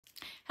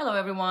Hello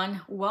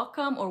everyone,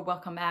 welcome or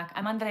welcome back.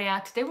 I'm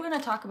Andrea. Today we're going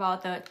to talk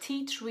about the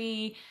tea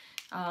tree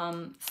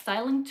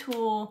styling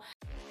tool.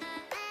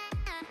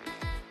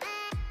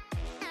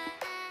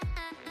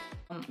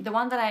 The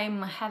one that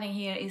I'm having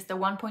here is the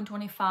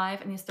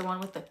 1.25 and it's the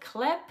one with the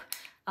clip.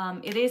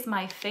 It is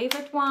my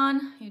favorite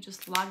one. You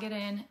just log it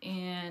in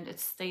and it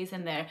stays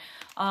in there.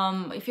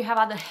 If you have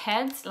other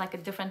heads,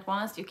 like different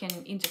ones, you can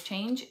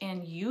interchange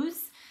and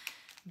use.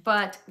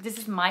 But this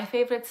is my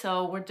favorite,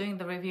 so we're doing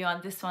the review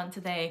on this one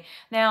today.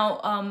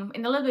 Now,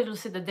 in a little bit you'll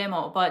see the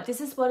demo, but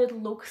this is what it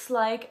looks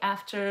like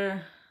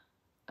after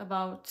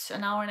about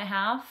an hour and a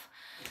half.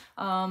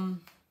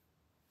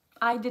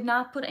 I did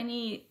not put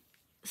any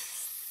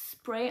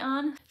spray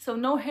on, so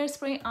no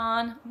hairspray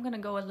on. I'm gonna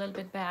go a little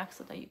bit back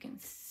so that you can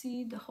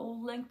see the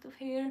whole length of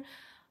hair.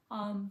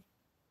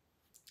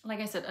 Like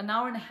I said, an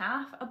hour and a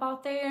half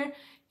about there,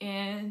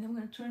 and I'm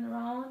gonna turn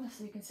around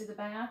so you can see the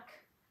back,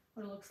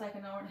 what it looks like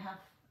an hour and a half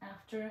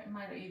after. It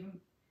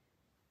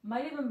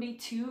might even be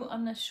two,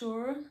 I'm not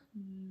sure.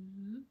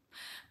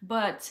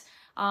 But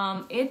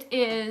it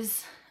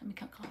is, let me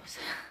come close.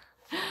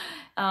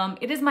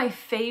 It is my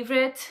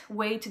favorite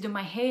way to do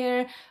my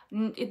hair.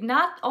 It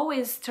not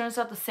always turns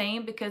out the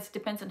same because it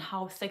depends on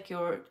how thick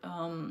your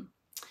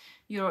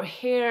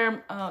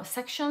hair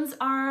sections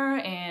are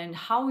and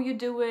how you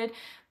do it.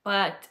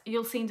 But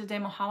you'll see in the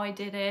demo how I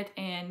did it,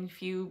 and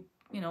if you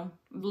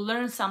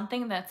learn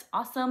something, that's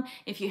awesome.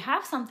 If you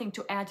have something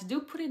to add,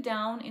 do put it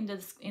down in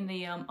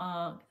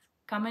the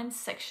comments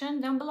section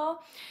down below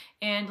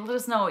and let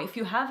us know. If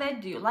you have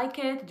it, do you like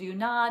it, do you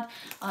not,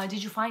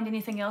 did you find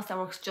anything else that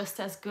works just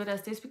as good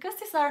as this? Because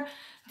these are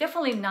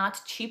definitely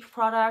not cheap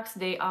products.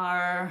 They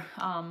are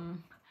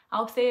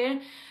out there.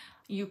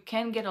 You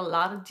can get a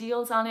lot of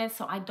deals on it,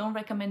 so I don't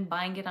recommend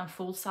buying it on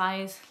full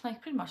size,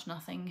 like pretty much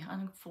nothing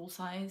on full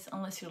size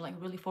unless you're like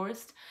really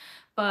forced.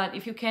 But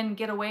if you can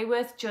get away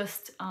with,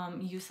 just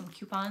use some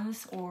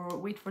coupons or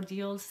wait for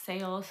deals,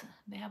 sales.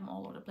 They have them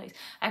all over the place.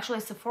 Actually,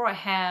 Sephora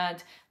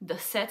had the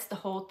sets, the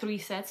whole 3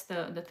 sets,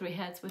 the 3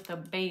 heads with the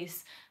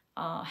base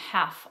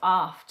half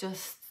off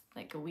just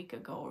like a week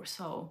ago or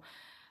so.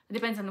 It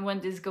depends on when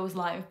this goes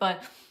live,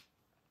 but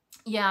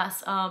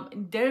yes,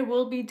 there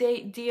will be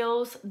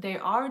deals.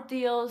 There are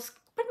deals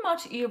pretty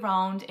much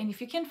year-round, and if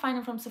you can find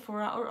them from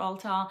Sephora or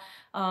Ulta,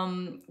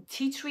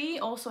 Tea Tree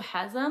also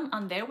has them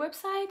on their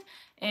website,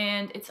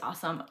 and it's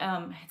awesome.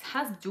 It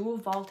has dual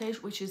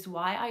voltage, which is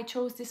why I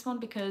chose this one,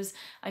 because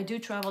I do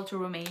travel to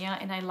Romania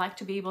and I like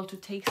to be able to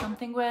take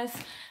something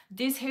with.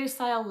 This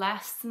hairstyle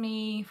lasts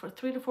me for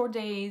 3 to 4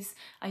 days.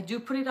 I do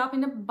put it up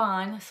in a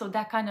bun, so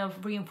that kind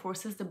of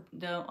reinforces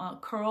the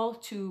curl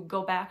to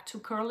go back to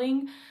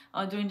curling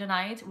during the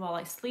night while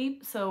I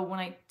sleep. So when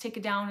I take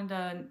it down in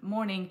the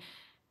morning,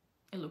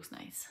 it looks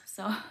nice.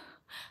 So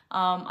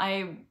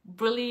I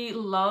really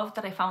love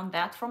that I found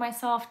that for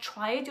myself.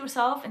 Try it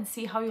yourself and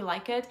see how you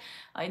like it.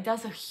 It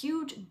does a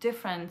huge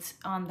difference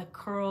on the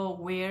curl,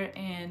 wear,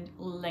 and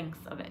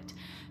length of it.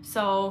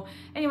 So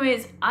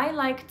anyways, I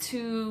like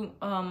to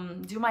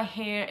do my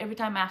hair every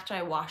time after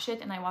I wash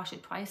it, and I wash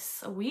it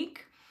twice a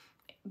week,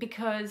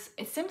 because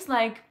it seems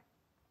like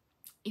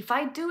if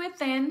I do it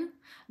then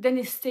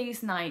it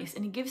stays nice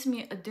and it gives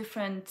me a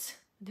different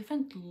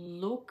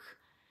look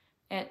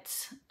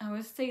at, I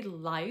would say,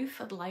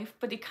 life,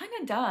 but it kind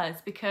of does,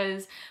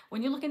 because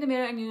when you look in the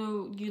mirror and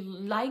you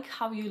like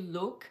how you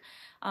look,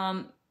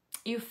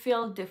 you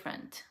feel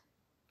different.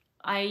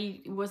 I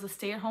was a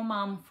stay-at-home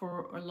mom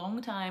for a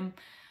long time.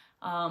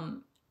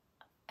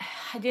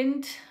 I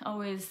didn't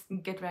always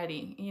get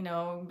ready,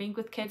 being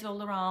with kids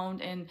all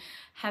around and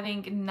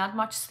having not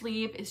much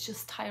sleep is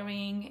just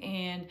tiring.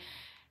 And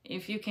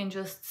if you can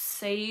just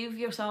save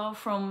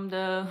yourself from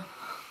the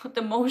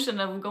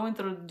motion of going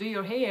through do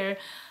your hair,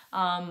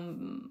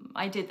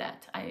 I did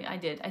that.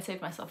 I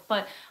saved myself.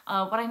 But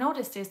what I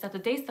noticed is that the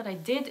days that I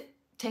did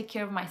take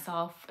care of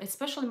myself,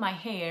 especially my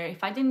hair,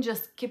 if I didn't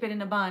just keep it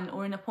in a bun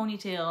or in a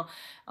ponytail,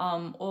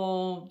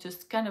 or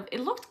just kind of,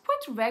 it looked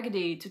quite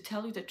raggedy, to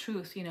tell you the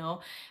truth,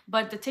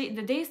 but the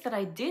days that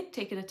I did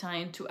take the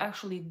time to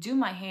actually do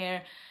my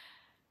hair,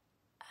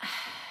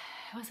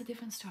 it was a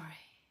different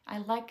story. I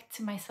liked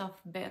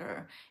myself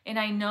better. And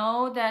I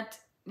know that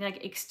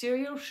like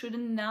exterior should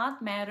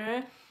not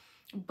matter,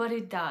 but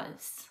it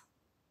does.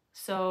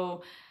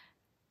 So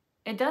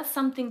it does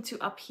something to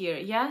up here.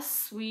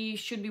 Yes, we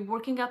should be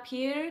working up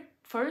here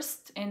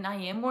first, and I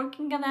am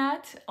working on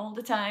that all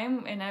the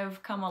time, and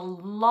I've come a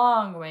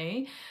long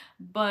way.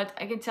 But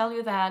I can tell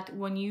you that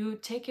when you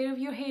take care of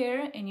your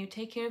hair and you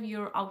take care of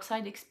your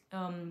outside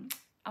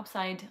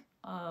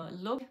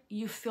look,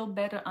 you feel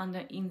better on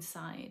the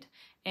inside.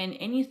 And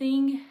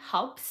anything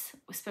helps,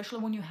 especially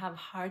when you have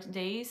hard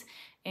days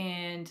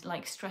and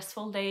like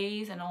stressful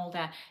days and all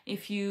that.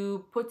 If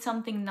you put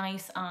something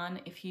nice on,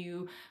 if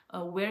you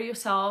wear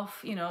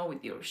yourself,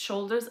 with your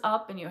shoulders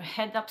up and your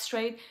head up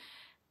straight,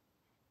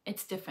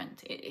 it's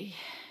different.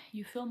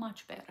 you feel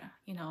much better,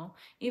 you know.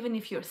 Even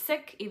if you're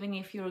sick, even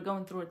if you're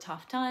going through a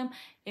tough time,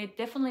 it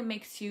definitely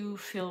makes you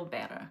feel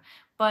better.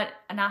 But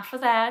enough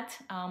of that.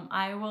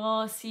 I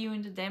will see you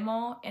in the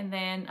demo, and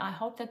then I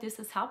hope that this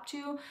has helped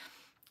you.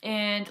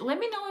 And let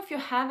me know if you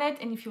have it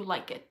and if you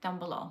like it down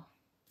below.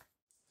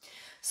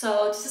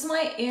 So this is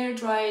my air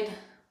dried,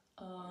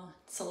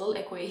 it's a little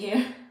echoey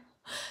here.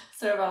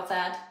 Sorry about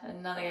that,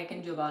 and nothing I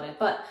can do about it,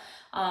 but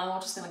we're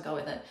just gonna go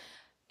with it.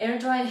 Air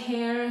dried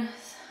hair,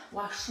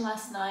 washed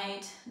last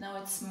night. Now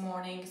it's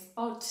morning, it's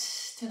about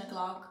 10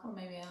 o'clock or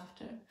maybe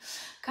after.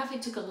 Coffee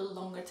took a little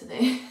longer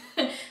today.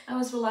 I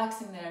was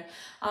relaxing there.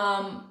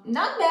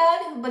 Not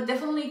bad, but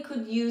definitely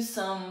could use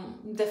some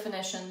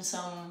definition,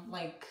 some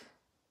like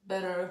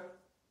better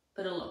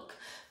look.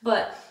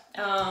 But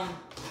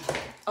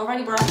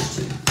already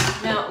brushed.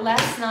 Now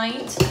last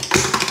night,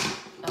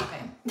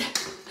 okay.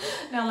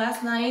 Now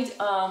last night,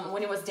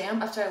 when it was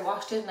damp after I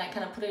washed it and I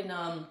kind of put it in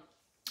a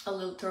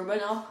little turban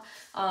up,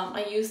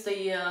 I used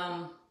the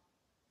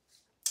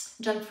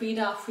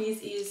Frieda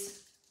Frizz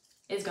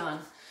is gone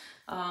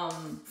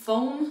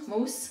foam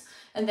mousse,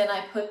 and then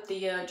I put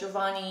the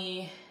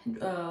Giovanni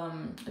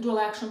dual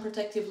action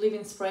protective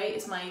leave-in spray.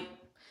 It's my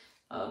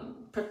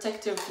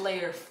protective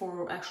layer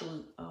for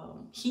actual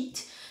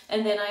heat.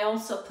 And then I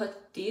also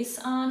put this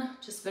on,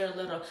 just very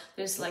little.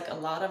 There's like a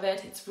lot of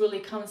it. It really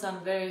comes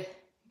on very,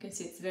 you can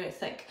see it's very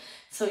thick,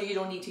 so you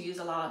don't need to use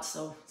a lot,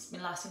 so it's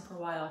been lasting for a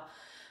while.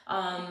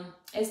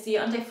 It's the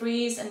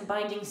anti-freeze and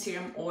binding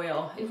serum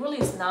oil. It really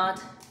is not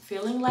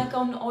feeling like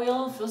an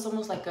oil. It feels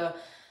almost like a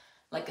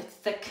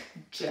thick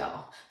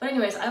gel. But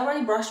anyways, I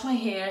already brushed my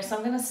hair, so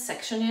I'm gonna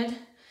section it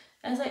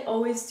as I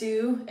always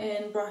do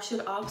and brush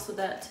it up so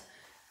that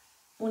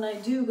when I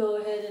do go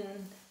ahead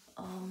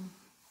and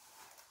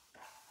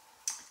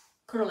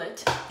curl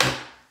it,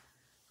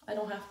 I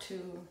don't have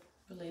to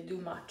really do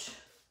much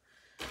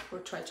or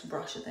try to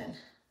brush it in.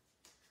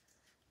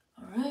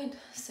 All right,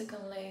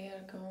 second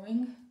layer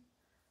going.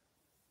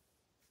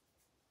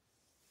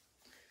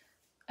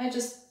 I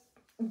just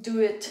do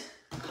it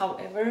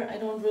however. I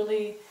don't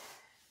really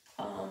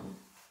I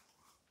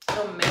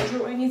don't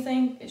measure or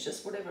anything. It's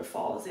just whatever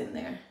falls in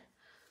there.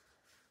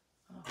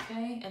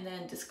 Okay, and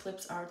then these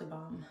clips are the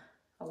bomb.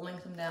 I'll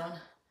link them down.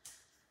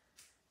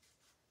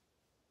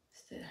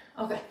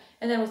 Okay,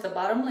 and then with the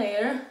bottom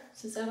layer,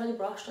 since I already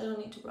brushed, I don't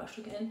need to brush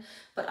again,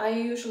 but I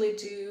usually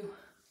do,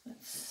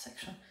 let's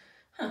section,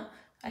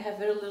 I have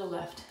very little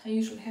left. I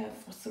usually have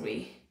for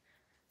 3.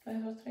 Do I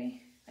have for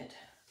 3? Right.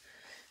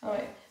 All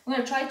right, I'm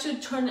gonna try to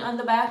turn it on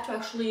the back to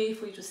actually,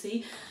 for you to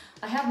see.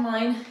 I have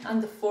mine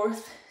on the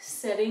 4th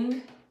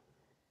setting.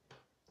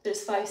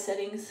 There's 5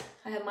 settings.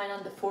 I have mine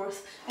on the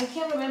 4th. I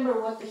can't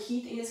remember what the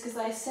heat is because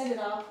I set it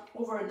up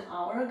over an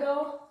hour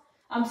ago.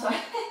 I'm sorry,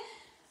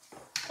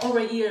 over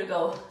a year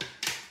ago.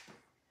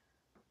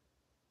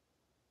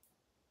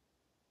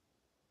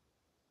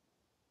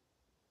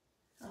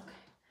 Okay,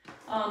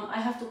 I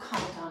have to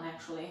count on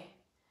actually.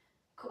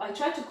 I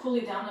tried to cool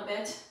it down a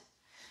bit.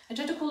 I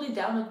tried to cool it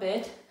down a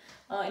bit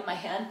in my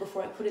hand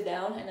before I put it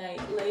down, and I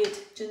lay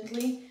it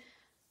gently.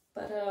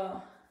 But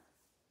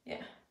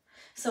yeah.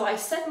 So I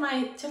set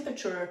my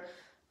temperature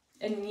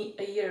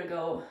a year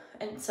ago,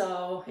 and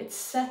so it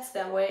sets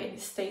that way and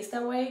it stays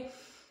that way.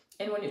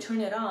 And when you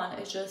turn it on,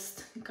 it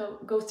just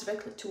goes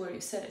directly to where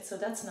you set it. So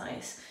that's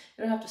nice.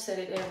 You don't have to set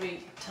it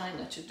every time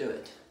that you do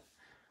it.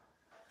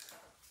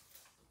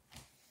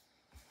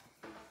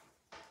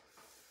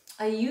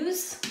 I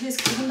use this,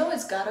 even though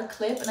it's got a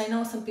clip, and I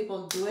know some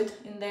people do it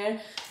in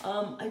there,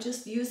 I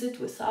just use it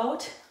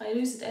without. I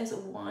use it as a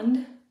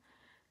wand,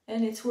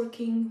 and it's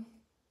working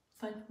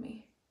fine for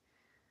me.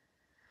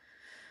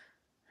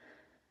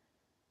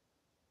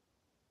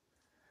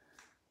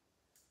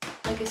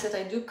 Like I said,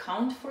 I do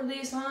count for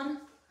this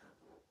one.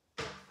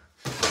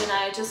 Then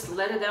I just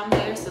let it down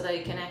there so that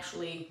it can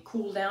actually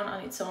cool down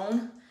on its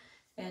own.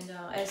 And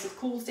as it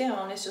cools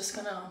down, it's just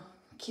gonna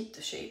keep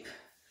the shape.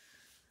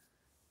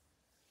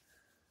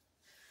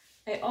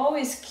 I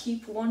always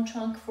keep one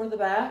chunk for the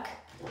back.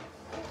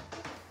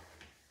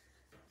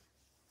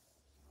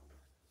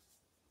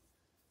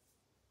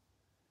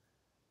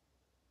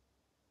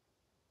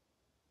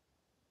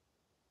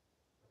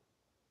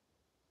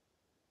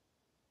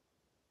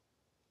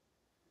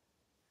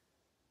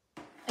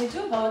 I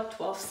do about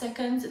 12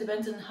 seconds. It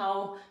depends on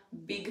how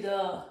big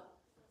the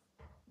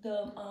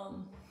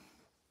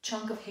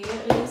chunk of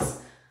hair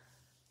is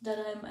that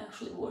I'm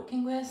actually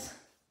working with.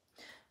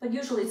 But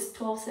usually it's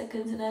 12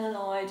 seconds, and I don't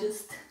know,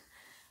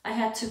 I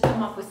had to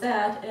come up with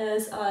that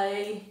as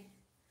I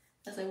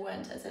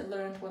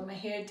learned what my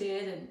hair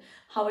did and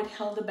how it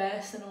held the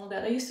best and all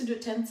that. I used to do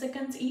 10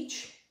 seconds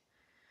each,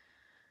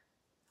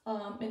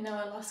 and now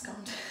I lost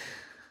count.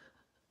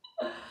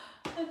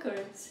 Of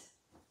course.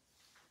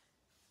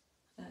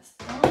 That's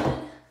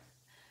done.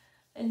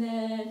 And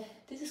then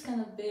this is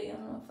kind of big. I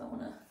don't know if I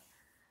want to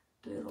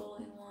do it all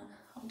in one.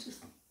 I'll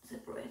just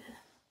separate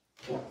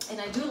it.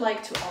 And I do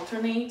like to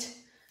alternate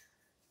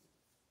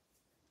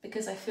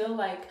because I feel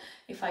like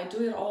if I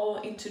do it all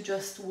into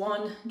just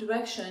one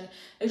direction,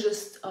 it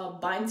just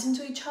binds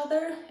into each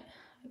other.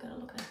 I gotta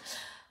look at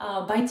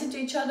it. Binds into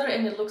each other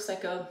and it looks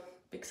like a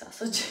big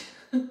sausage.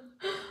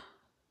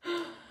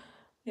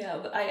 Yeah,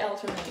 but I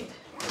alternate.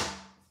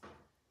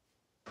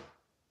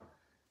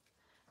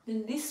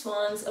 Then these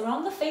ones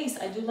around the face,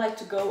 I do like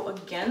to go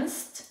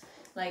against,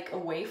 like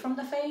away from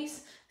the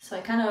face. So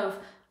I kind of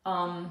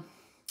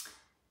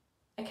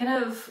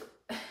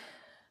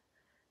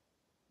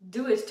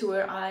do it to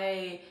where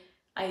I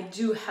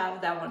do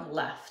have that one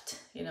left,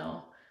 you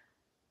know.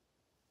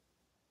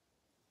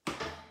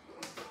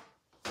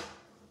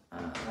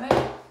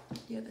 Alright,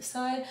 the other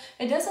side.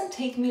 It doesn't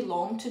take me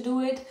long to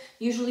do it.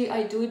 Usually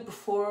I do it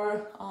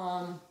before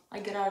I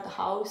get out of the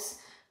house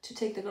to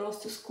take the girls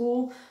to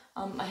school.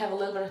 I have a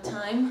little bit of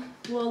time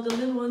while the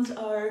little ones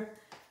are,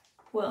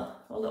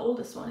 well, the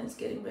oldest one is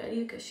getting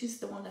ready because she's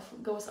the one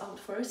that goes out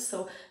first.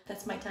 So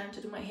that's my time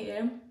to do my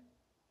hair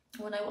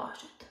when I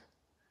wash it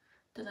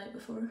the night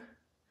before.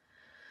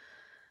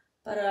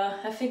 But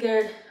I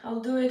figured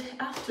I'll do it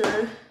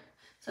after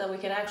so that we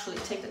can actually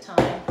take the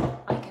time.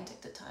 I can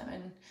take the time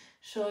and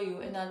show you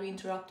and not be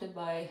interrupted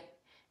by,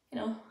 you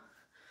know,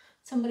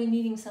 somebody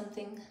needing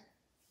something.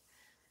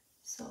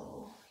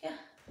 So yeah.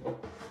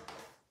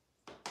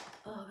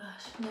 Oh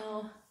gosh,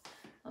 no.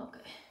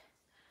 Okay,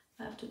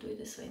 I have to do it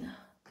this way now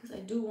because I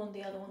do want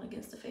the other one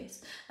against the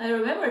face. I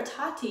remember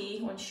Tati,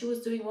 when she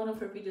was doing one of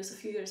her videos a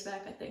few years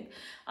back, I think,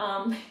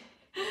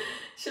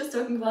 she was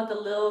talking about the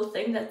little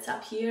thing that's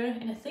up here,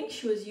 and I think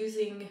she was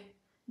using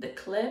the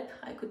clip,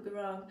 I could be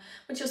wrong,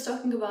 but she was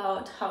talking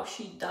about how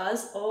she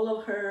does all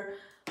of her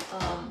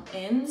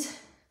ends.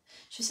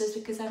 She says,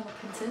 because I'm a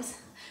princess,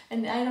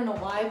 and I don't know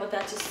why, but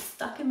that just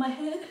stuck in my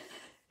head.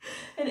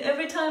 And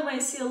every time I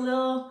see a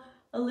little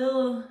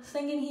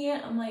thing in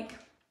here, I'm like,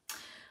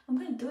 I'm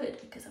gonna do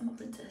it because I'm a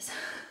princess.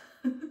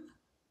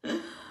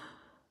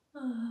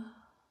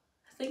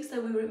 Things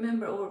that we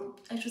remember, or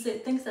I should say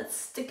things that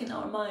stick in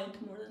our mind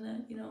more than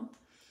that, you know.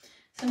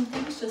 Some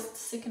things just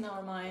stick in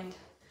our mind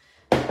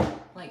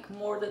like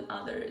more than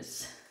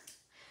others.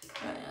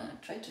 Right, I'll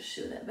try to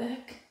show that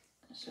back.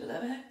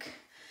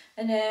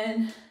 And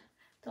then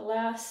the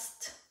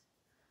last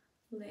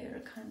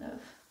layer kind of.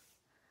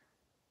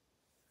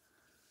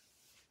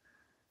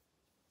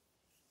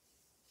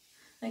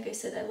 Like I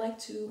said, I like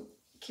to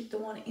keep the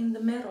one in the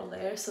middle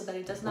there so that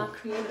it does not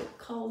create a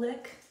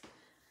colic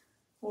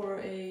or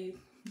a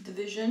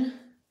division.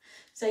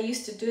 So I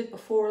used to do it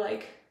before,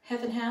 like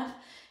half and half,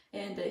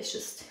 and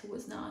it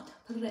was not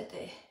pretty.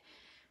 It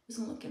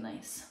wasn't looking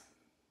nice.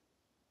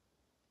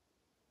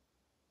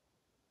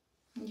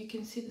 You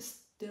can see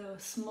the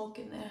smoke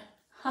in there.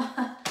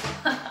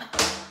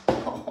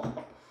 Oh,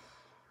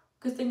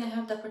 good thing I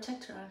have that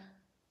protector on.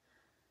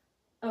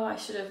 Oh, I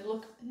should have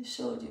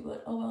showed you,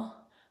 but oh well.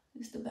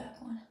 This is the back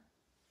one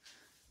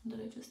that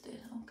I just did.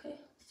 Okay,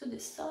 let's do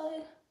this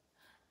side.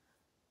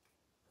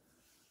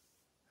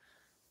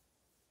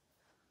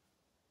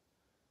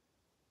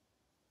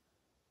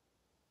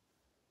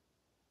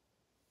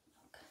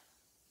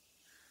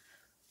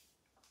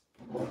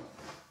 Okay.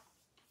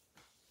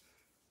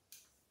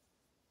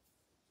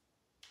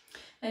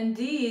 And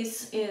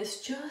this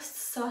is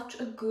just such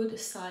a good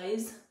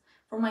size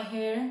for my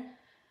hair.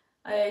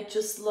 I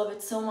just love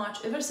it so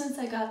much ever since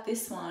I got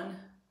this one.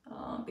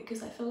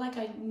 Because I feel like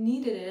I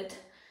needed it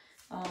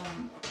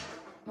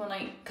when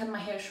I cut my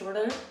hair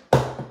shorter.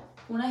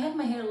 When I had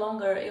my hair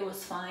longer, it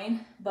was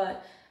fine,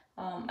 but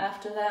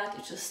after that,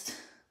 it just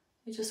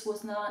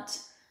was not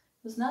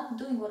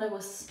doing what I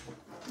was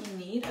in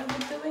need of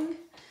it doing.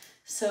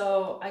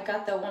 So I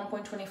got the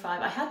 1.25.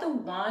 I had the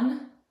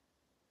 1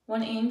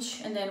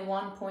 inch and then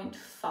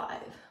 1.5,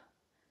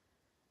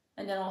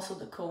 and then also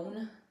the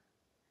cone,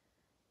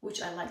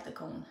 which I like the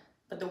cone.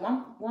 But the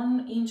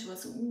one inch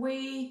was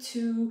way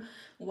too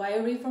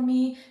wiry for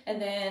me,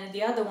 and then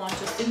the other one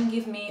just didn't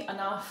give me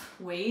enough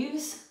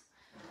waves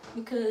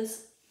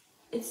because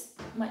it's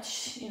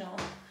much, you know,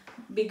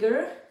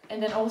 bigger,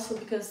 and then also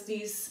because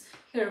these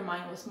here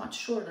mine was much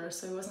shorter,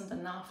 so it wasn't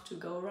enough to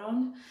go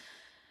around,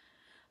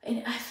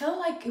 and I felt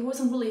like it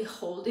wasn't really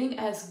holding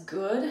as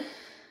good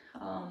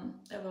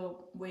of a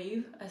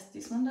wave as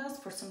this one does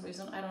for some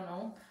reason. I don't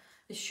know.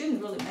 It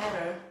shouldn't really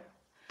matter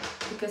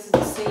because it's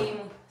the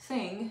same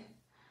thing.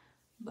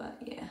 But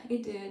yeah,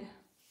 it did.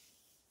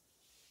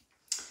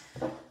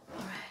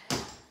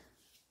 Alright.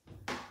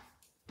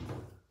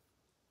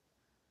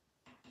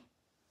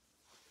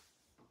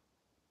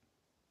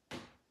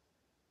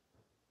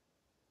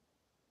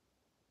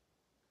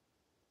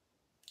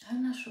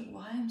 I'm not sure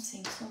why I'm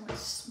seeing so much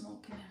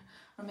smoke in there.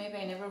 Or maybe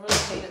I never really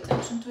paid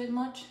attention to it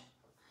much.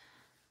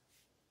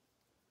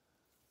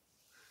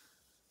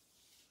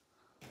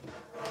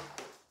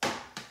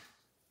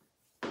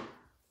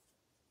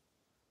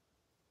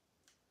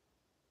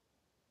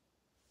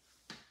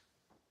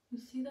 You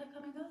see that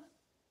coming up?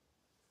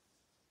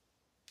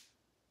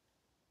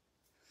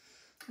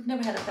 I've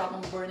never had a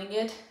problem burning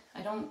it.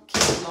 I don't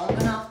keep it long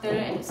enough there,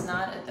 and it's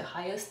not at the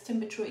highest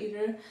temperature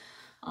either.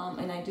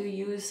 And I do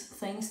use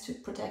things to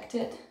protect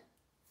it.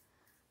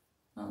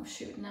 Oh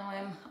shoot, now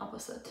I'm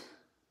opposite.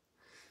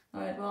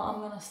 Alright, well, I'm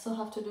gonna still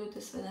have to do it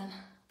this way then.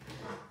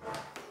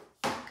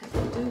 Because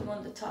I do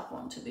want the top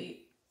one to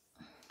be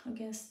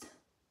against,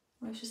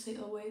 or I should say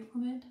away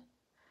from it.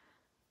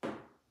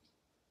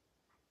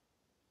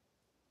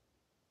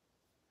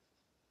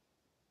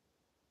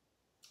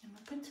 And my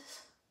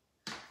princess.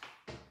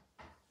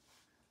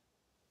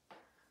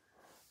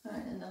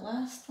 Alright, and the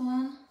last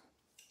one,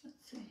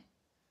 let's see.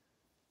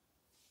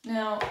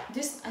 Now,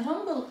 this, I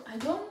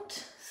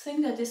don't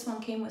think that this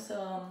one came with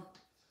a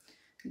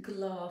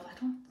glove. I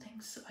don't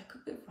think so. I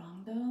could be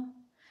wrong though.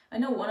 I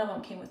know one of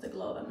them came with a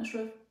glove. I'm not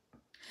sure.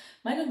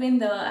 Might have been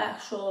the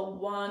actual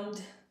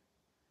wand.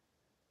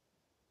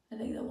 I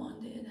think the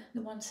one did.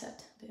 The one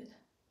set did.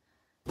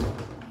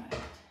 Alright.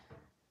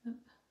 Yep.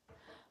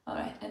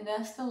 Alright, and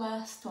that's the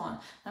last one.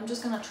 I'm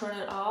just gonna turn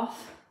it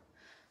off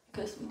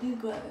because we did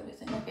grab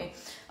everything. Okay.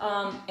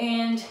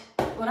 And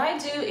what I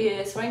do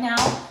is right now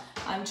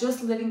I'm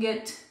just letting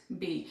it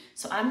be.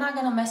 So I'm not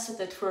gonna mess with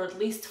it for at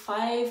least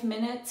 5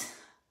 minutes.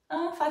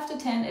 5 to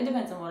 10. It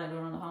depends on what I do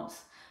around the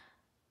house.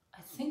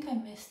 I think I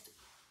missed.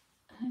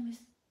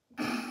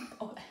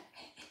 Oh,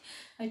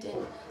 I did.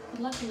 But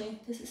luckily,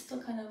 this is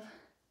still kind of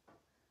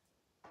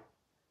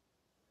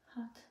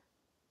hot.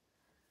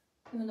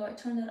 Even though I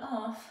turned it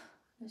off,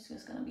 it's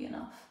just gonna be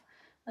enough.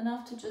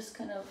 Enough to just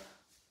kind of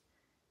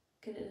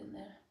get it in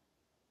there.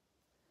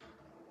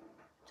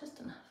 Just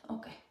enough.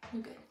 Okay,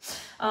 you're good.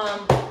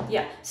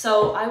 Yeah,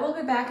 so I will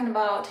be back in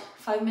about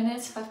 5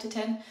 minutes, 5 to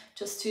 10,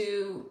 just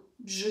to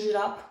zhuzh it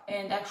up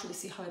and actually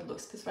see how it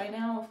looks. Because right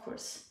now, of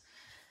course,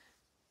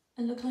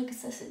 it looks like a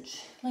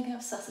sausage. Like I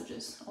have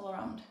sausages all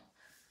around.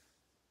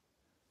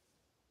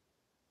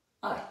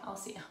 Alright, I'll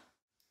see ya.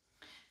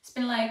 It's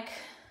been like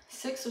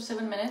 6 or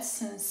 7 minutes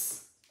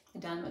since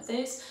I'm done with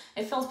this.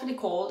 It feels pretty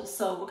cold,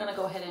 so we're gonna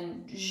go ahead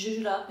and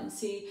zhuzh it up and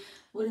see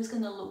what it's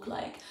gonna look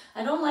like.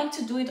 I don't like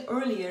to do it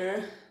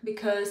earlier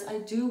because I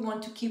do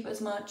want to keep as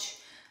much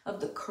of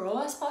the curl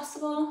as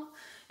possible,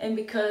 and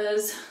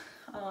because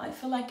I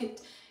feel like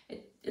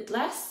it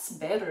lasts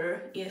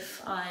better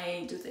if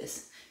I do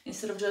this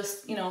instead of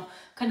just, you know,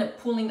 kind of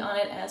pulling on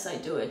it as I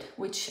do it,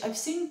 which I've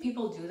seen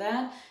people do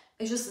that.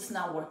 It's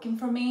not working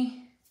for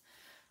me.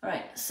 All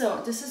right,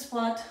 so this is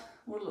what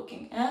we're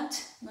looking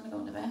at. I'm gonna go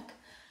in the back,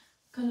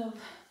 kind of.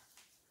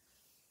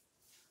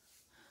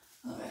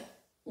 All right,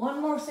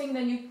 one more thing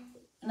that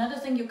another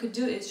thing you could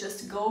do is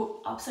just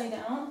go upside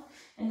down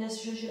and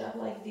just zhuzh it up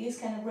like this,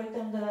 kind of break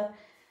down the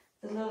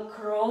little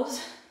curls,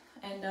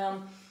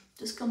 and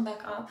just come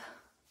back up.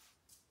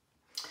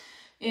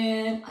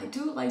 And I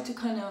do like to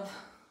kind of,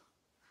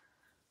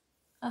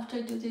 after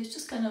I do this,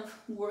 just kind of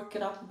work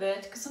it up a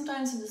bit, because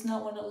sometimes it does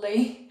not want to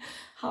lay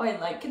how I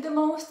like it the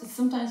most, and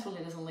sometimes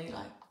really doesn't lay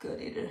like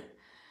good either.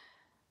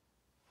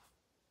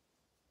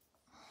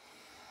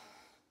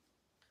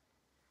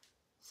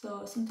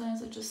 So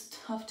sometimes I just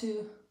have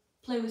to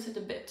play with it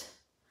a bit,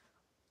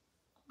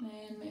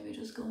 and maybe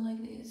just go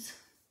like this.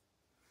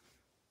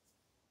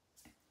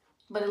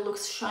 But it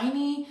looks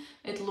shiny,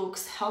 it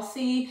looks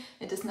healthy,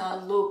 it does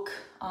not look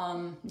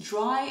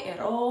dry at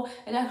all.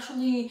 It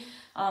actually,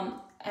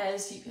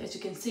 as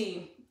you can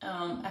see,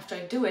 after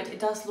I do it, it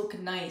does look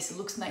nice. It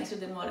looks nicer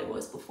than what it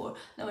was before.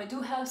 Now I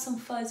do have some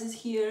fuzzes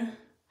here.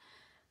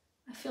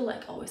 I feel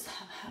like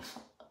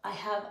I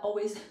have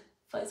always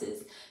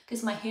fuzzes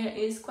because my hair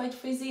is quite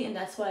frizzy, and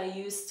that's why I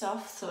use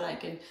stuff so that I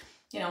can,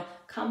 you know,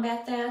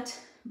 combat that.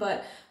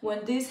 But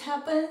when this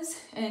happens,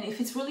 and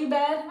if it's really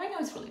bad, right now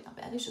it's really not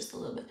bad, it's just a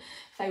little bit.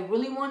 If I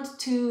really want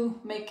to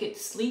make it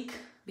sleek,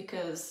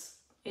 because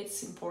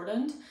it's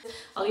important,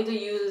 I'll either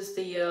use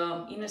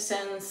the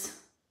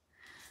Innocence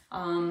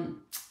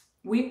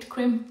whipped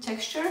cream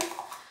texture.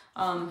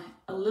 A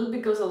little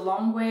bit goes a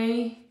long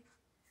way.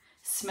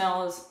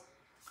 Smells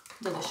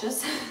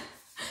delicious.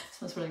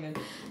 Smells really good.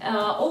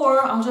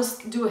 Or I'll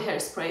just do a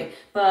hairspray.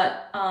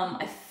 But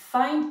I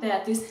find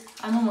that this,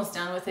 I'm almost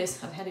done with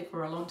this. I've had it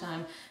for a long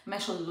time. I'm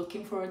actually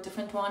looking for a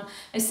different one.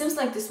 It seems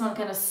like this one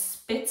kind of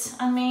spits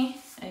on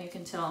me, and you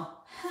can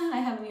tell I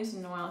haven't used it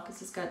in a while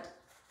because it's got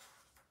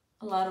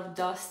a lot of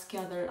dust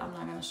gathered. I'm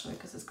not gonna show it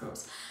because it's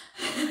gross.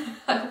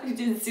 I hope you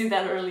didn't see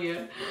that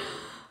earlier,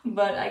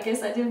 but I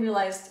guess I didn't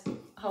realize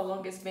how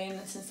long it's been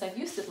since I've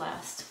used it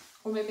last,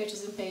 or maybe I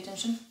just didn't pay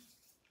attention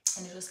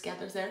and it just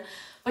gathers there.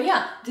 But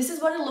yeah, this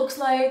is what it looks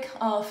like.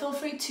 Feel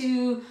free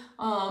to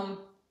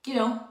you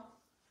know,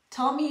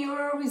 tell me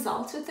your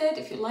results with it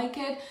if you like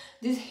it.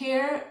 This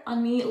hair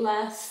on me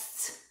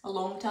lasts a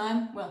long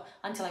time, well,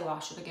 until I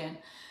wash it again.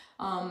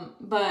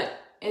 But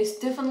it's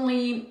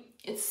definitely,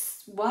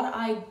 it's what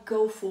I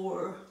go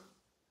for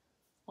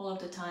all of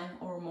the time,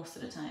 or most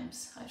of the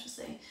times, I should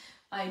say.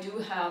 I do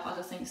have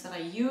other things that I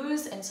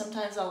use, and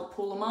sometimes I'll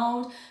pull them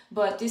out,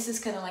 but this is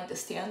kind of like the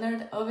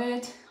standard of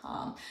it.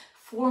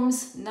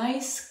 Forms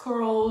nice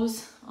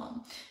curls,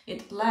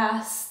 it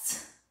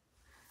lasts,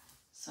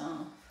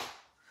 so.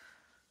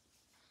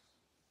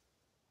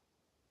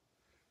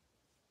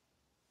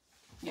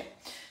 Yeah,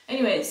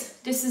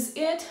 anyways, this is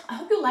it. I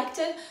hope you liked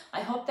it.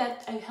 I hope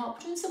that I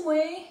helped you in some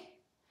way.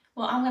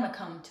 Well, I'm gonna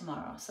come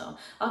tomorrow, so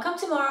I'll come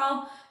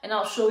tomorrow and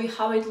I'll show you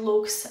how it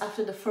looks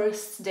after the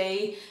first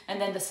day and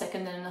then the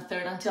second and the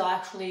third until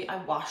actually I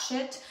wash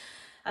it.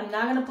 I'm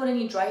not gonna put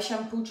any dry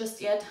shampoo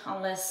just yet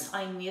unless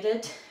I need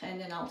it, and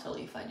then I'll tell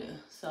you if I do.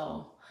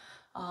 So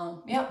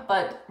yeah,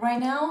 but right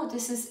now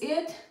this is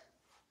it.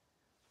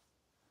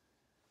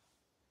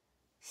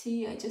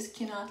 See, I just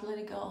cannot let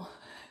it go.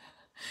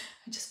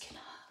 I just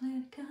cannot let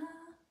it go.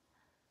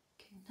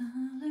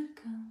 Cannot let it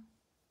go.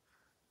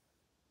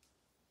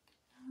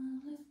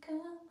 Cannot let it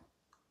go.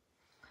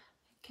 I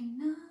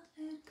cannot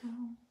let it go.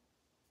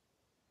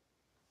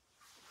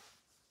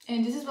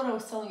 And this is what I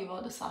was telling you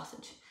about the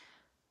sausage.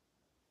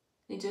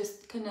 They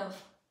just kind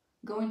of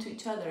go into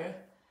each other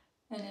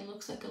and it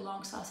looks like a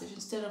long sausage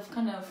instead of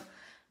kind of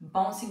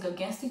bouncing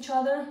against each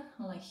other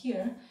like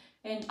here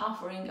and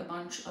offering a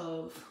bunch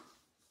of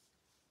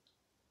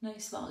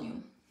nice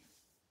volume.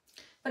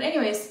 But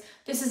anyways,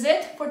 this is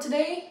it for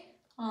today.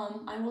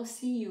 I will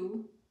see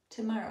you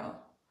tomorrow.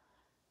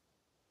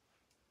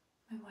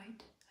 My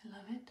white, I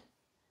love it.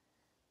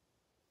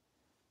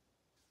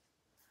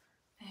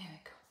 There we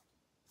go.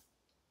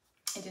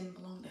 It didn't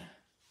belong there.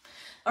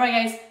 All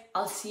right, guys,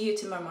 I'll see you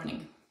tomorrow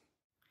morning.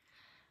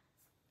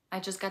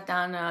 I just got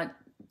done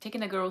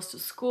taking the girls to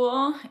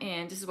school,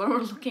 and this is what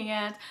we're looking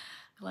at.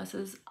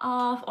 Glasses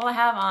off. All I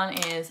have on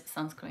is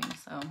sunscreen,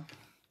 so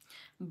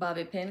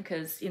bobby pin,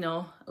 because you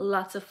know,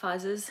 lots of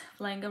fuzzes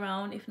flying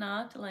around, if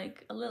not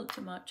like a little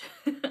too much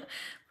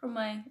for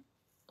my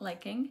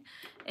liking.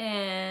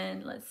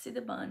 And let's see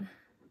the bun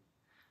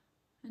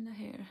and the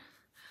hair.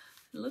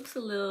 It looks a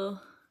little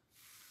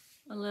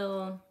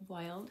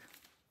wild,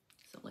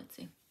 so let's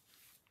see.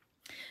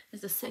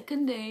 It's the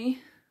second day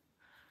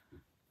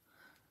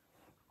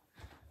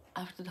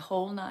after the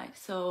whole night,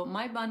 so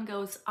my bun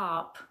goes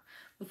up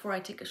before I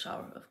take a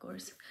shower, of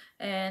course,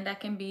 and that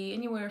can be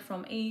anywhere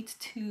from 8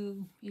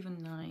 to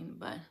even 9,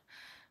 but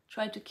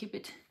try to keep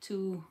it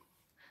to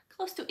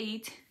close to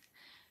 8,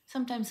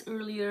 sometimes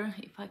earlier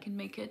if I can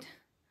make it.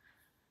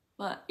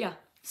 But yeah,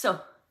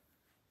 so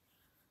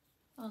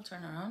I'll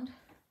turn around.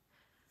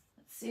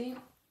 Let's see.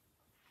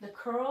 The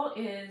curl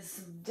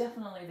is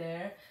definitely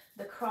there.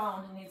 The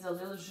crown needs a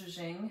little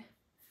zhuzhing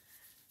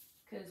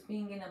because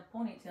being in a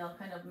ponytail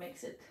kind of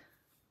makes it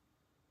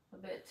a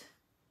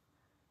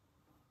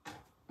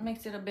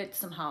bit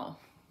somehow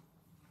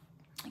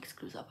like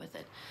screws up with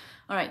it.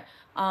 All right,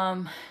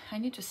 I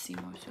need to see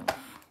more too.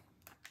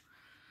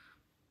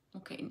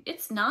 Okay,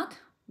 it's not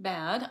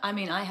bad. I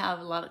mean, I have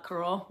a lot of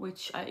curl,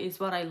 which is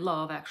what I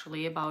love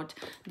actually about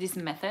this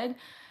method,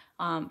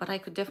 but I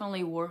could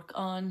definitely work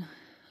on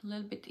a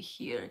little bit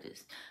here.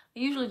 I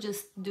usually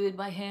just do it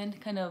by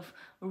hand, kind of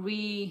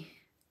re-swirl.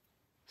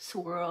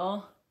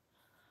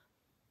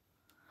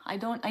 I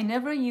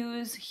never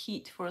use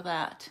heat for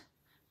that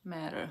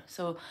matter.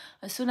 So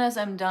as soon as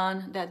I'm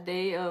done that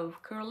day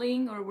of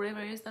curling or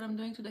whatever it is that I'm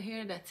doing to the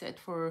hair, that's it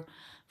for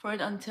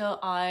it until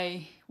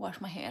I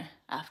wash my hair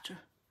after.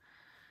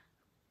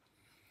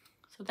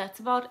 So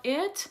that's about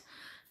it.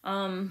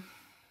 I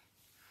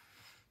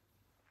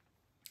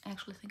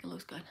actually think it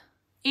looks good.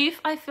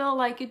 If I feel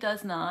like it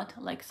does not,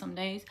 like some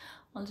days,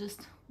 I'll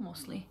just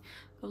mostly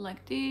go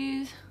like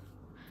these,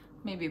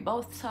 maybe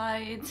both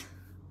sides,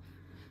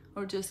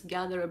 or just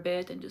gather a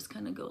bit and just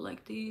kind of go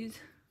like these.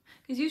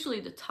 Because usually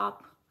the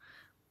top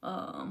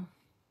ones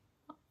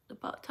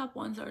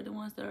are the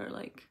ones that are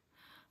like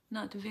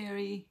not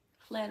very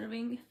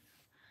flattering,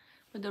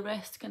 but the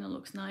rest kind of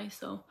looks nice.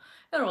 So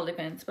it all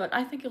depends, but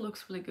I think it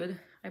looks really good.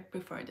 I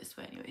prefer it this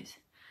way anyways.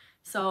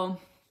 So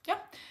yeah,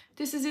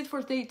 this is it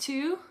for day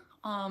 2.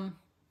 I'll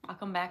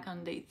come back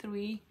on day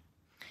 3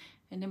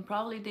 and then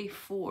probably day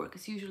 4,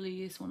 because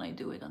usually is when I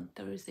do it on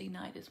Thursday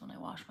night is when I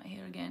wash my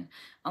hair again,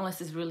 unless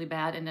it's really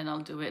bad, and then I'll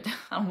do it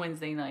on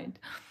Wednesday night.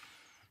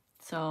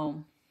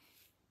 So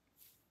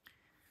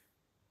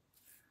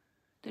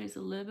there's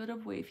a little bit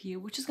of wave here,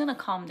 which is gonna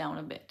calm down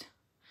a bit.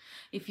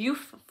 If you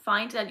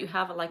find that you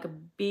have like a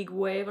big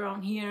wave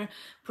around here,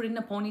 put it in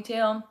a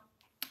ponytail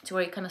to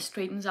where it kind of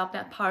straightens up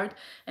that part,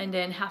 and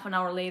then half an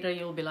hour later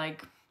you'll be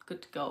like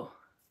good to go.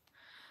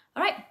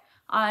 All right,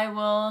 I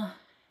will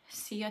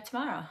see you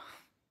tomorrow.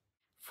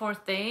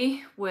 4th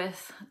day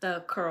with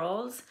the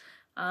curls.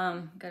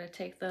 Gotta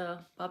take the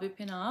bobby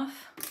pin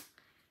off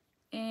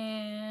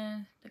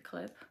and the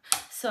clip.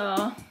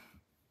 So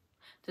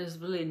there's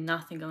really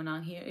nothing going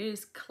on here. It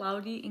is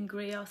cloudy and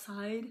gray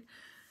outside.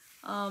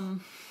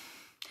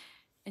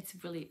 It's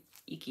really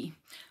icky,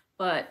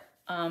 but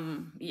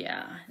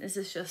yeah, this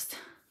is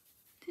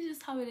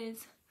how it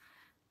is.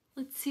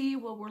 Let's see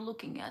what we're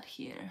looking at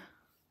here.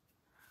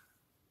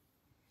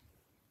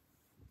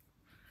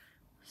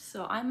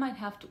 So I might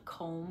have to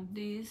comb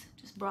these,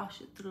 just brush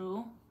it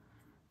through,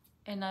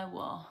 and I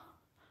will.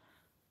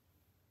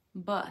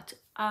 But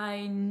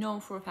I know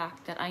for a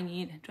fact that I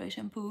need dry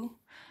shampoo,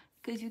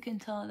 because you can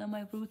tell that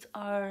my roots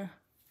are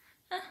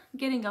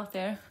getting out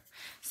there.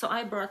 So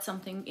I brought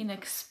something in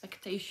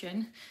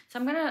expectation. So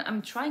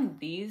I'm trying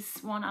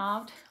this one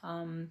out.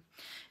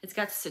 It's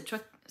got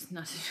citric, it's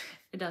not citric,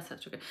 it does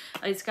citric.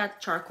 It's got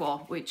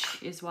charcoal,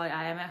 which is why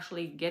I am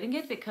actually getting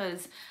it,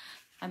 because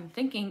I'm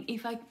thinking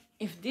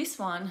if this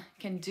one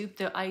can dupe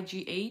the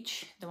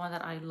IGH, the one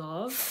that I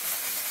love,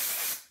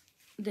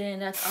 then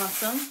that's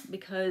awesome,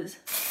 because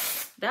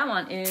that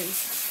one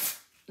is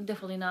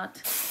definitely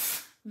not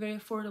very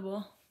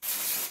affordable.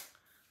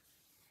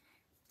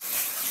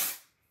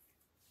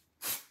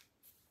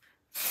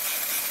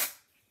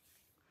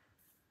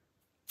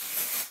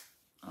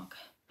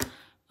 Okay.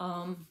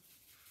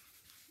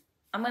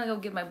 I'm gonna go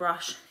get my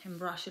brush and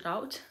brush it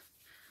out,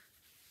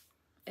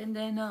 and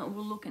then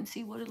we'll look and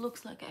see what it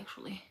looks like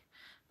actually.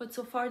 But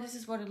so far this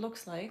is what it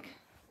looks like.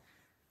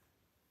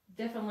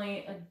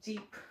 Definitely a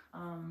deep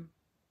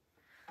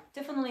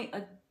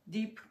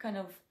kind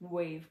of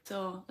wave.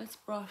 So let's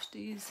brush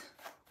these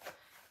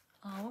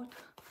out.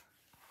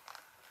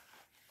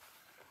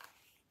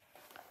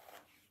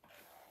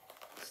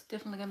 It's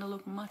definitely gonna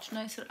look much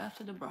nicer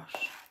after the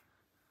brushing.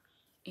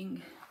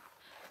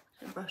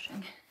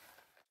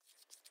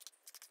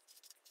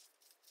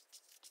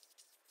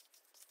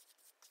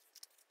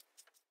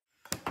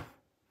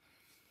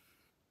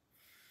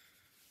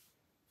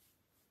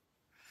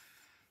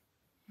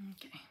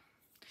 Okay,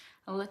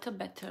 a little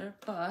better,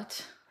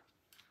 but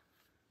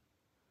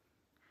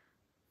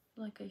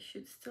like I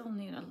should still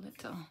need a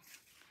little.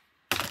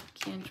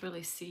 Can't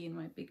really see in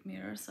my big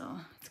mirror, so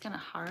it's kind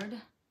of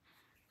hard.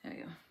 There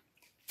you go.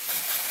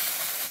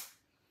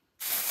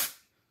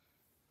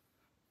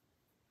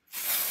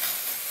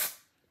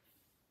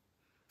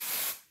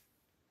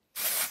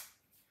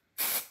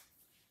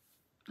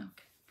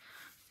 Okay,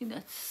 I think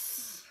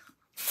that's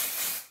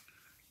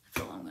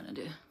all I'm gonna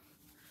do.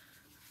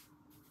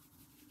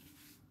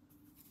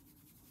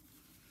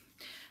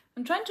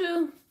 I'm trying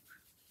to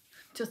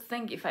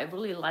think if I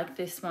really like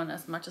this one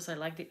as much as I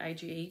like the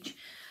IGH.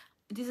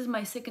 This is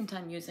my second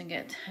time using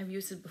it. I've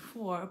used it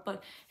before,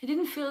 but it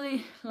didn't feel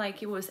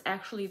like it was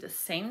actually the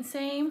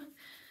same,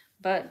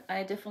 but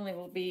I definitely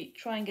will be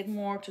trying it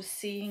more to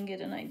see and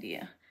get an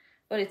idea.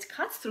 But it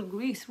cuts through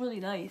grease really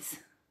nice.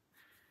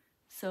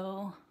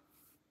 So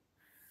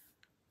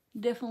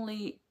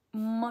definitely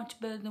much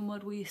better than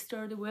what we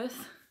started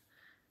with.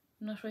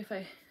 I'm not sure if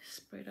I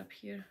sprayed up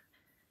here.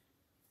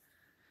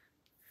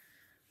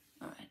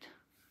 All right.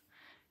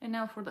 And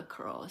now for the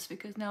curls,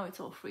 because now it's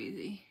all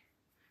frizzy.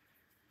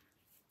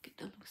 Get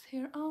the loose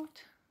hair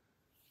out.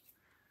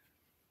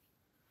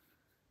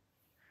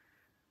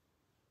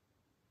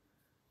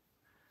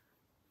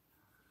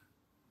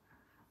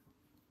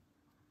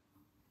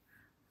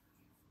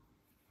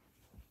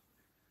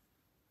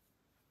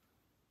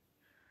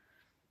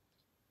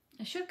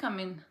 I should come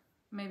in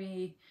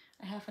maybe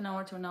a half an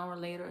hour to an hour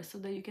later so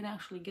that you can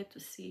actually get to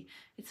see.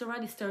 It's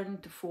already starting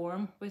to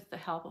form with the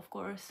help, of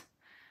course.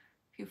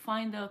 If you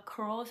find the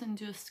curls and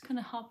just kind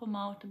of help them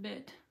out a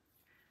bit,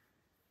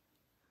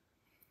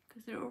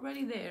 because they're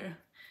already there.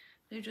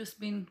 They've just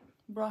been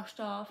brushed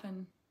off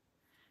and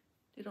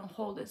they don't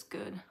hold as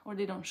good, or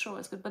they don't show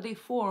as good, but they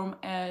form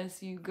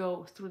as you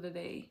go through the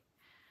day.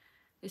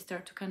 They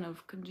start to kind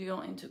of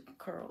congeal into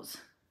curls.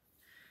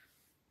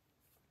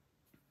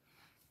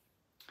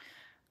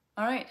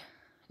 All right,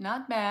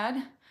 not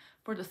bad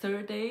for the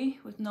third day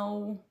with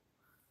no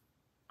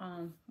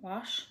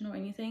wash, no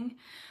anything.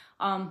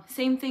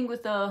 Same thing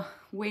with the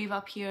wave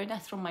up here.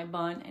 That's from my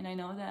bun, and I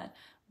know that,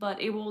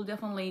 but it will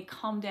definitely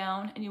calm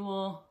down and it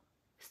will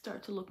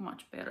start to look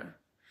much better.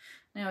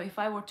 Now, if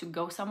I were to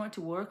go somewhere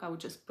to work, I would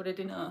just put it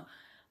in a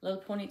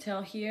little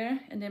ponytail here,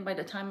 and then by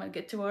the time I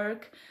get to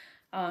work,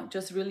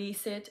 just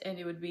release it and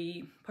it would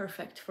be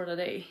perfect for the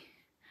day.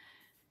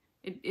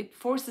 It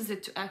forces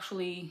it to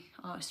actually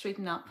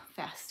straighten up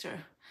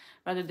faster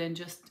rather than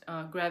just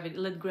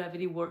let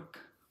gravity work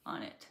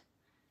on it.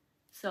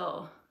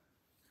 So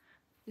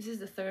this is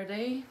the third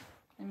day.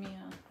 Let me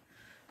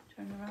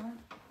turn around.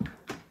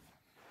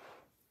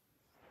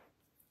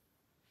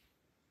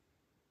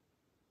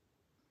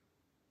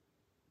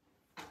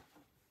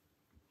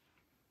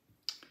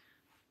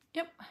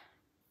 Yep.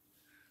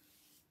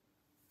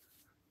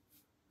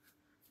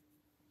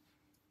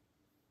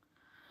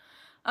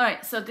 All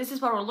right, so this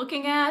is what we're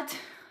looking at.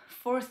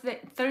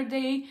 Third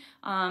day.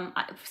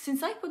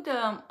 Since I put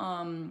the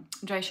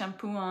dry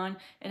shampoo on,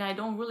 and I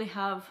don't really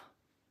have,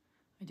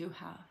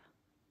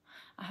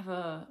 I have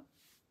a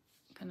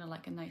kind of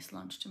like a nice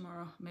lunch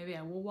tomorrow. Maybe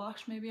I will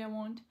wash, maybe I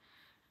won't.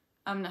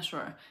 I'm not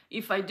sure.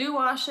 If I do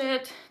wash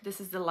it,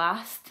 this is the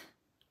last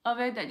of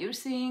it that you're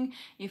seeing.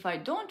 If I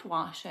don't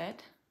wash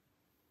it,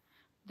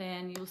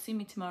 then you'll see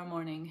me tomorrow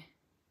morning.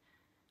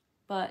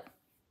 But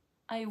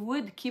I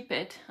would keep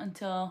it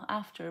until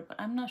after, but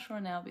I'm not sure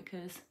now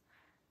because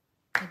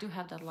I do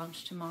have that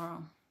lunch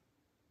tomorrow.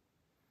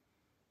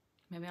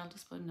 Maybe I'll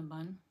just put it in a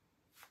bun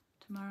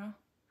tomorrow.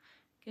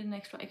 Get an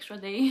extra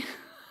day.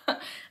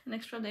 An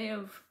extra day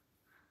of,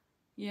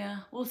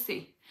 yeah, we'll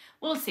see.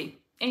 We'll see.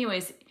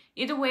 Anyways,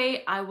 Either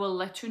way, I will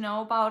let you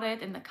know about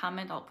it in the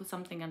comment. I'll put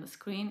something on the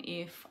screen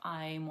if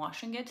I'm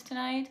washing it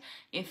tonight.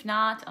 If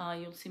not,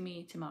 you'll see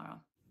me tomorrow.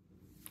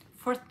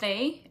 Fourth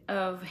day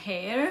of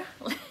hair.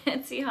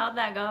 Let's see how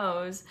that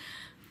goes.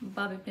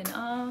 Bobby pin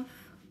off,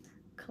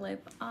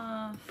 clip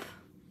off.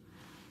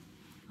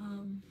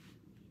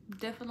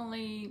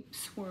 Definitely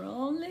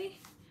swirly.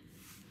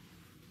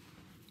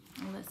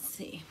 Let's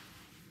see.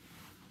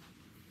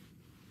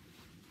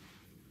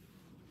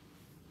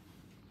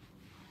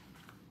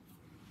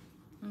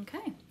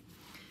 Okay,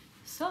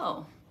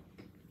 so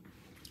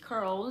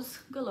curls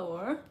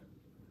galore.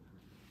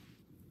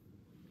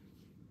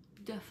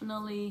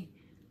 Definitely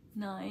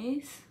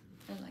nice.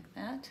 I like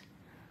that.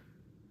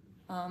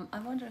 I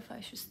wonder if I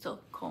should still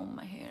comb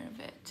my hair a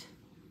bit.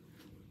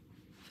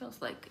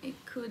 Feels like it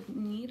could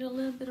need a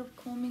little bit of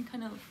combing,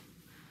 kind of,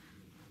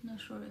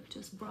 not sure if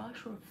just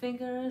brush or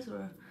fingers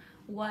or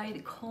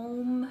wide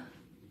comb.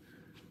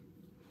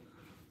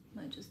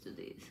 Might just do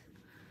these.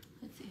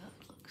 Let's see how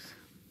it looks.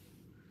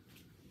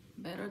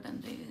 Better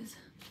than these.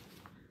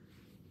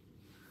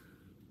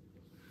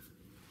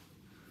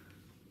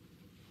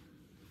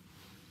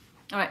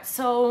 All right,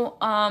 so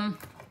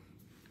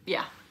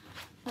yeah,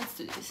 let's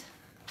do this.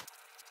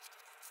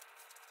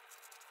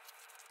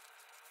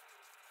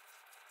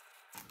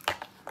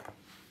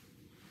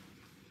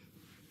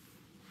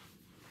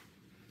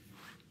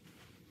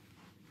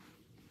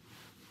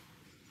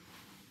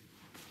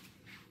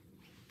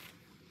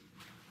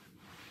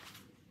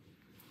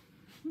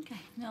 Okay,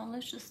 now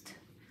let's just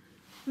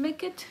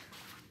make it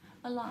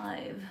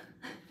alive.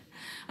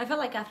 I feel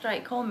like after I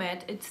comb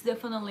it, it's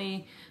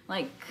definitely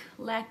like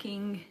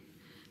lacking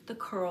the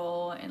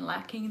curl and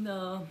lacking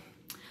the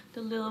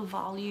little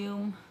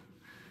volume.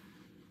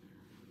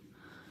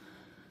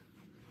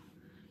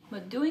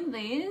 But doing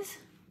this,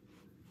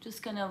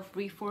 just kind of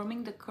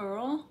reforming the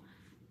curl,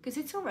 because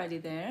it's already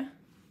there,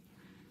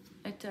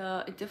 it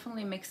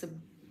definitely makes a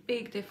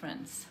big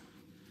difference.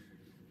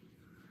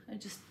 I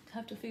just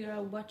have to figure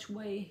out which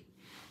way,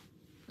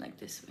 like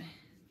this way.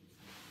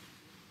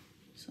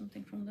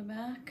 Something from the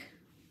back.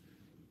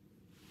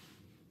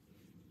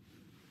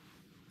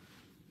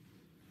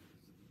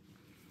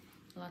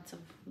 Lots of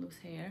loose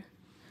hair.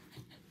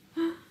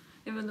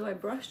 Even though I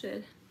brushed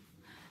it.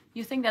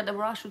 You think that the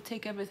brush would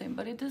take everything,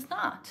 but it does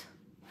not.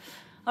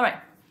 All right,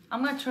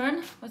 I'm gonna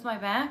turn with my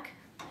back.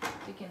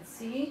 You can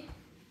see.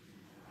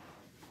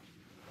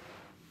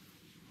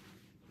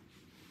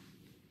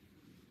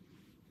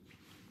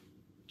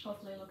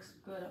 Hopefully it looks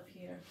good up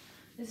here.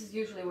 This is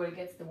usually where it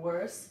gets the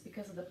worst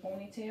because of the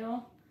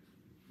ponytail.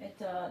 It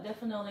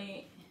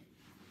definitely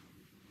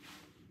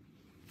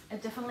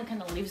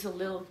kind of leaves a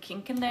little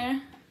kink in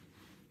there.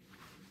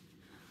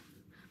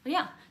 But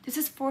yeah, this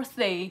is fourth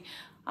day.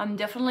 I'm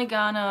definitely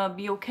gonna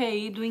be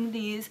okay doing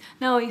these.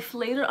 Now, if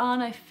later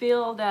on I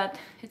feel that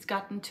it's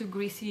gotten too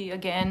greasy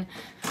again,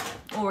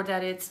 or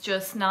that it's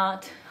just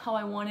not how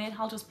I want it,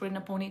 I'll just put it in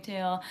a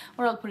ponytail,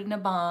 or I'll put it in a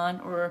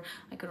bun, or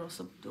I could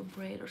also do a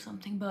braid or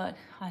something. But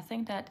I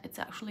think that it's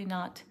actually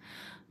not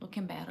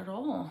looking bad at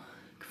all.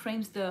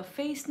 Frames the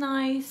face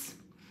nice.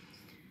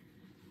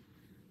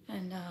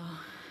 And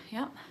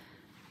yeah,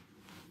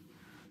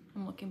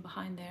 I'm looking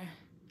behind there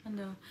and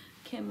the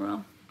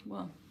camera.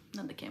 Well,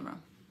 not the camera,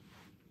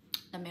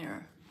 the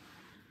mirror.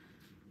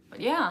 But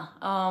yeah,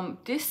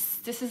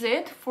 this is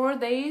it. 4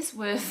 days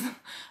with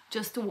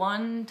just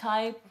one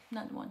type,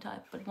 not one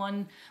type, but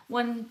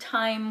one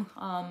time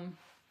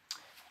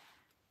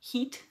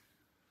heat,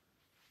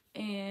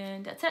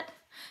 and that's it.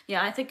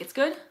 Yeah, I think it's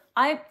good.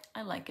 I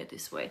like it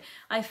this way.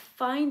 I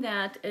find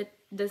that it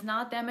does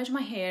not damage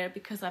my hair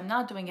because I'm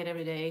not doing it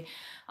every day.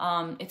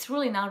 It's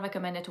really not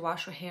recommended to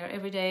wash your hair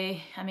every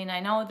day. I mean, I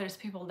know there's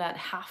people that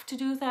have to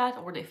do that,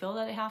 or they feel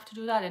that they have to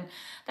do that, and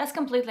that's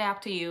completely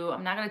up to you.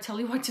 I'm not gonna tell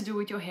you what to do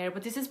with your hair,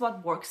 but this is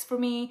what works for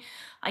me.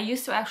 I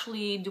used to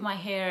actually do my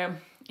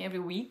hair every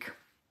week,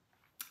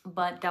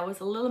 but that was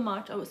a little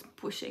much. I was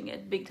pushing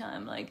it big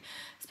time, like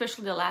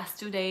especially the last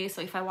 2 days.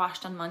 So if I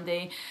washed on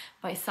Monday,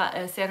 by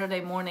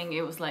Saturday morning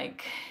it was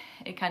like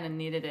it kind of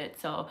needed it.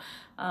 So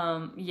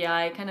yeah,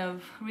 I kind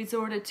of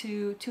resorted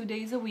to 2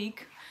 days a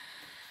week.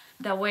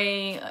 That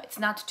way it's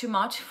not too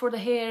much for the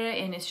hair,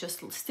 and it's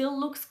just still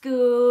looks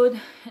good,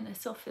 and I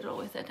still fiddle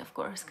with it, of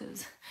course,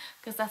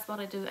 because that's what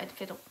I do. I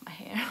fiddle with my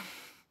hair.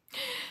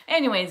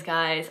 Anyways,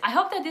 guys, I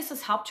hope that this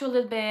has helped you a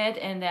little bit,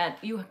 and that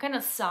you kind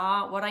of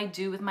saw what I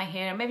do with my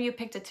hair. Maybe you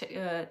picked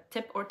a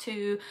tip or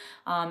two.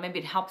 Maybe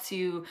it helps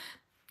you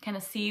kind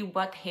of see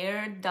what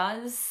hair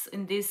does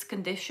in these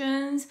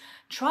conditions.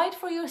 Try it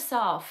for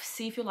yourself,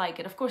 see if you like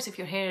it. Of course, if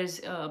your hair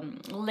is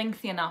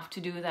lengthy enough to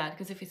do that,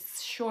 because if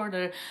it's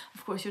shorter,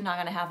 of course, you're not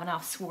gonna have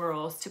enough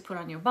swirls to put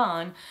on your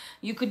bun.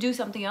 You could do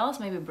something else,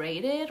 maybe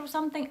braid it or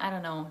something, I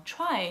don't know.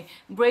 Try.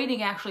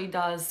 Braiding actually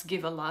does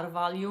give a lot of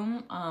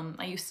volume.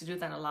 I used to do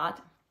that a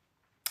lot.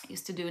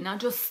 Used to do not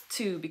just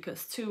two,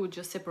 because two would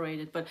just separate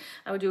it, but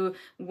I would do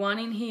one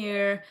in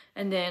here,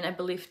 and then I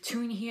believe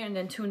 2 in here, and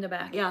then 2 in the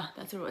back. Yeah,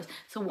 that's what it was.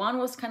 So one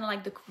was kind of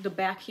like the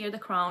back here, the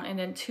crown, and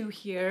then 2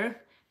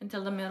 here,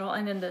 until the middle,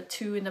 and then the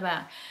 2 in the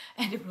back,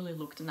 and it really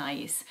looked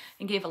nice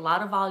and gave a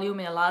lot of volume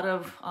and a lot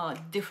of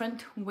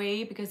different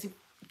wave, because if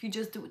you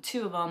just do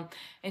 2 of them,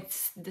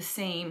 it's the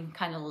same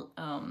kind of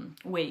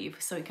wave,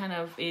 so it kind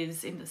of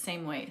is in the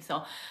same way.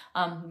 So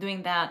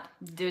doing that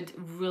did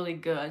really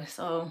good,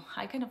 so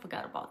I kind of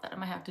forgot about that. I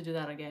might have to do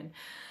that again.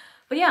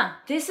 But yeah,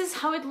 this is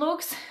how it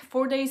looks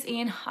 4 days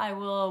in. I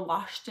will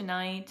wash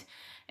tonight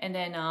and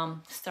then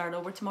start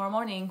over tomorrow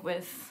morning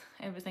with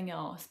everything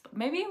else. But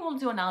maybe we'll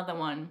do another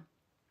one.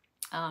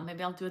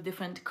 Maybe I'll do a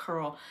different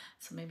curl,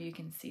 so maybe you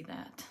can see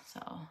that.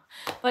 So,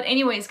 but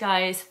anyways,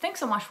 guys, thanks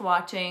so much for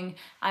watching.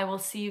 I will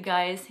see you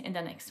guys in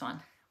the next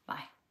one.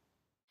 Bye.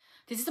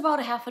 This is about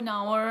a half an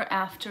hour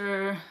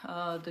after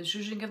the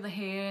zhuzhing of the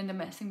hair and the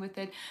messing with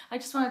it. I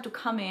just wanted to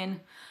come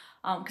in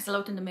because I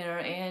looked in the mirror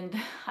and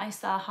I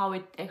saw how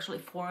it actually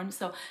formed.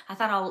 So I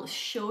thought I'll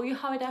show you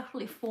how it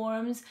actually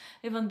forms,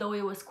 even though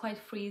it was quite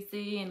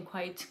frizzy and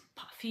quite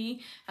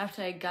puffy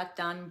after I got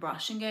done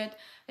brushing it.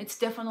 It's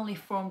definitely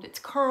formed its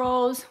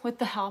curls with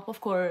the help, of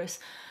course,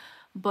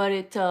 but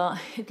it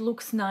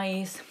looks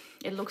nice.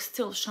 It looks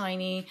still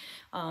shiny.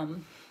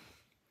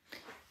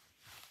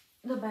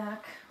 The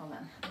back, hold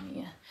on, let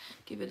me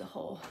give you the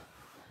whole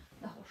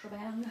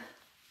shebang.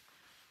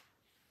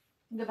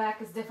 The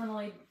back is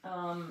definitely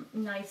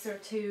nicer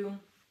too.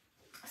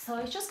 So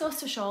it just goes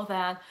to show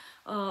that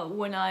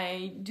when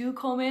I do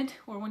comb it,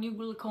 or when you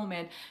will comb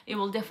it, it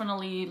will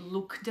definitely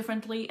look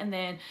differently. And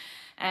then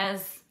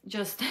as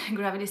just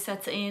gravity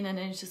sets in and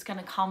then it just kind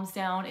of calms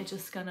down, it's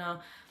just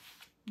gonna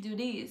do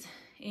these.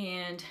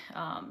 And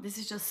this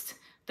is just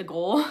the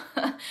goal.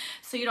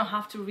 So you don't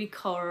have to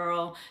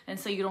recurl, and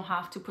so you don't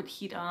have to put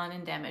heat on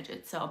and damage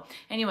it. So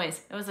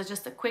anyways, it was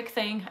just a quick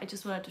thing I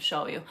just wanted to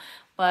show you.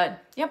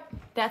 But yep,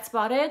 that's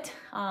about it.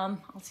 I'll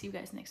see you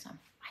guys next time.